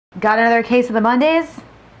Got another case of the Mondays?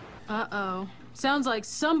 Uh-oh. Sounds like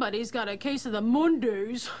somebody's got a case of the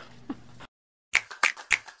Mondays.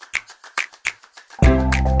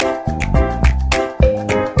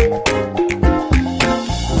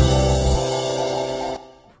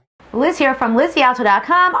 Liz here from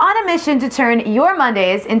LizzyAlto.com on a mission to turn your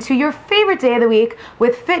Mondays into your favorite day of the week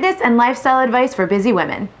with fitness and lifestyle advice for busy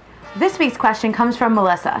women. This week's question comes from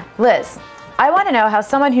Melissa. Liz, I want to know how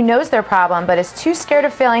someone who knows their problem but is too scared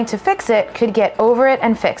of failing to fix it could get over it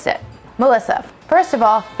and fix it. Melissa, first of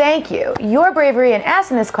all, thank you. Your bravery in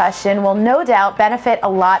asking this question will no doubt benefit a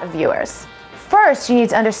lot of viewers. First, you need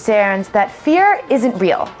to understand that fear isn't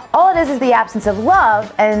real. All it is the absence of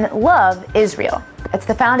love, and love is real. It's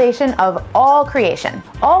the foundation of all creation.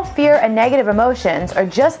 All fear and negative emotions are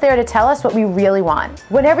just there to tell us what we really want.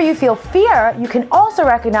 Whenever you feel fear, you can also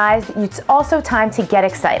recognize that it's also time to get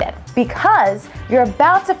excited, because you're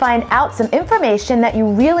about to find out some information that you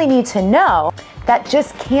really need to know that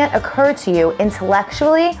just can't occur to you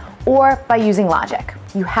intellectually or by using logic.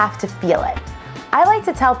 You have to feel it. I like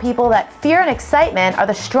to tell people that fear and excitement are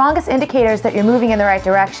the strongest indicators that you're moving in the right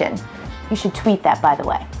direction. You should tweet that, by the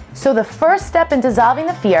way. So the first step in dissolving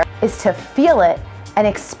the fear is to feel it and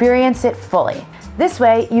experience it fully. This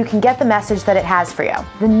way, you can get the message that it has for you.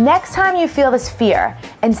 The next time you feel this fear,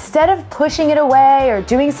 instead of pushing it away or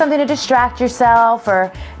doing something to distract yourself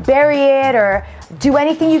or bury it or do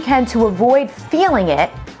anything you can to avoid feeling it,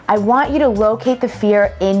 I want you to locate the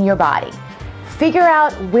fear in your body. Figure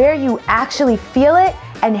out where you actually feel it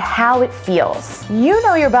and how it feels. You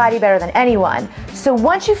know your body better than anyone, so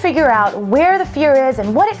once you figure out where the fear is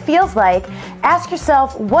and what it feels like, ask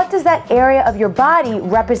yourself, what does that area of your body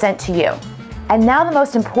represent to you? And now the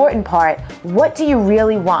most important part, what do you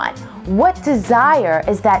really want? What desire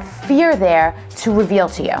is that fear there to reveal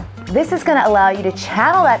to you? This is going to allow you to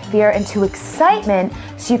channel that fear into excitement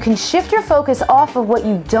so you can shift your focus off of what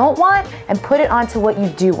you don't want and put it onto what you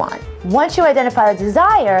do want. Once you identify the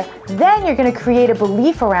desire, then you're going to create a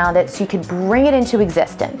belief around it so you can bring it into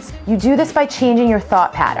existence. You do this by changing your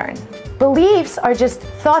thought pattern. Beliefs are just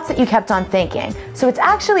thoughts that you kept on thinking, so it's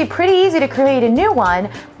actually pretty easy to create a new one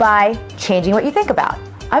by changing what you think about.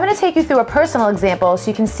 I'm going to take you through a personal example so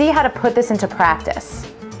you can see how to put this into practice.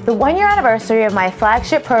 The 1-year anniversary of my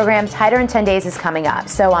flagship program, Tighter in 10 Days, is coming up,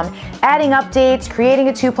 so I'm adding updates, creating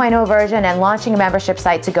a 2.0 version, and launching a membership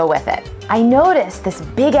site to go with it. I noticed this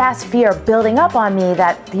big-ass fear building up on me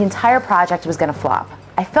that the entire project was going to flop.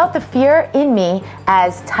 I felt the fear in me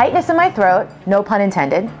as tightness in my throat, no pun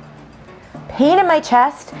intended, pain in my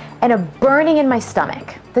chest, and a burning in my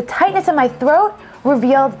stomach. The tightness in my throat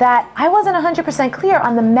revealed that I wasn't 100% clear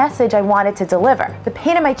on the message I wanted to deliver. The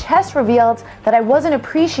pain in my chest revealed that I wasn't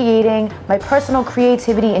appreciating my personal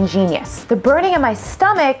creativity and genius. The burning in my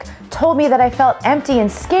stomach told me that I felt empty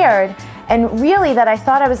and scared, and really that I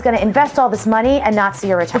thought I was going to invest all this money and not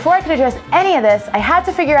see a return. Before I could address any of this, I had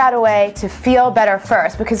to figure out a way to feel better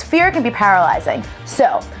first, because fear can be paralyzing.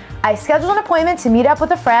 So I scheduled an appointment to meet up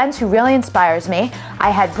with a friend who really inspires me.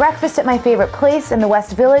 I had breakfast at my favorite place in the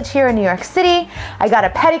West Village here in New York City. I got a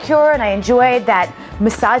pedicure and I enjoyed that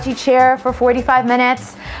massagey chair for 45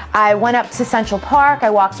 minutes. I went up to Central Park,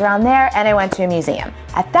 I walked around there, and I went to a museum.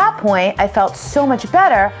 At that point, I felt so much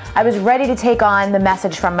better, I was ready to take on the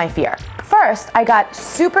message from my fear. First, I got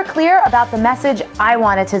super clear about the message I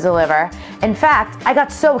wanted to deliver. In fact, I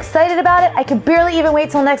got so excited about it, I could barely even wait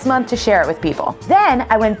till next month to share it with people. Then,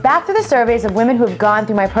 I went back through the surveys of women who have gone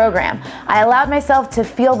through my program. I allowed myself to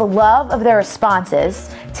feel the love of their responses,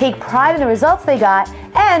 take pride in the results they got,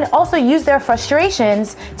 and also use their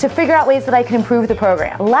frustrations to figure out ways that I could improve the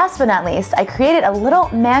program. Last but not least, I created a little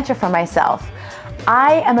mantra for myself.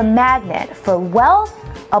 I am a magnet for wealth,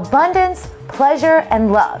 abundance, pleasure,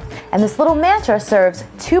 and love. And this little mantra serves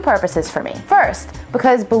two purposes for me. First,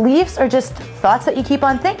 because beliefs are just thoughts that you keep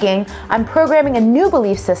on thinking, I'm programming a new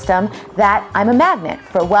belief system that I'm a magnet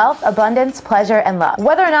for wealth, abundance, pleasure, and love.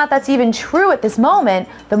 Whether or not that's even true at this moment,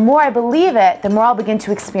 the more I believe it, the more I'll begin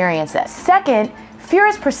to experience it. Second, fear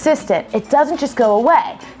is persistent. It doesn't just go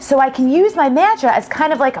away. So I can use my mantra as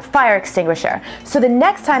kind of like a fire extinguisher. So the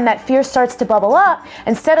next time that fear starts to bubble up,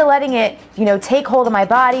 instead of letting it, take hold of my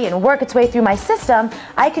body and work its way through my system,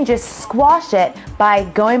 I can just squash it by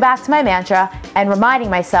going back to my mantra and reminding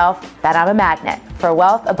myself that I'm a magnet for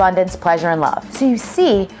wealth, abundance, pleasure, and love. So you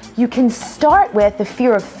see, you can start with the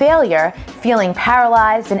fear of failure, feeling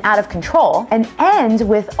paralyzed and out of control, and end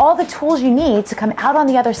with all the tools you need to come out on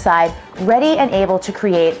the other side ready and able to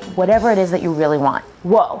create whatever it is that you really want.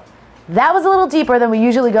 Whoa, That was a little deeper than we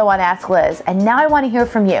usually go on Ask Liz, and now I want to hear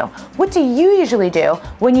from you. What do you usually do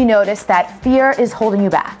when you notice that fear is holding you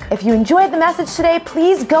back? If you enjoyed the message today,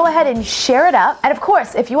 please go ahead and share it up. And of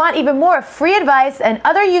course, if you want even more free advice and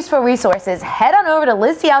other useful resources, head on over to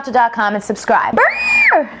LizCialto.com and subscribe.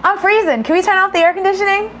 Brrr! I'm freezing. Can we turn off the air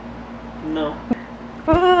conditioning? No.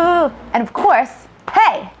 And of course,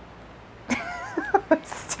 hey!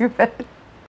 Stupid.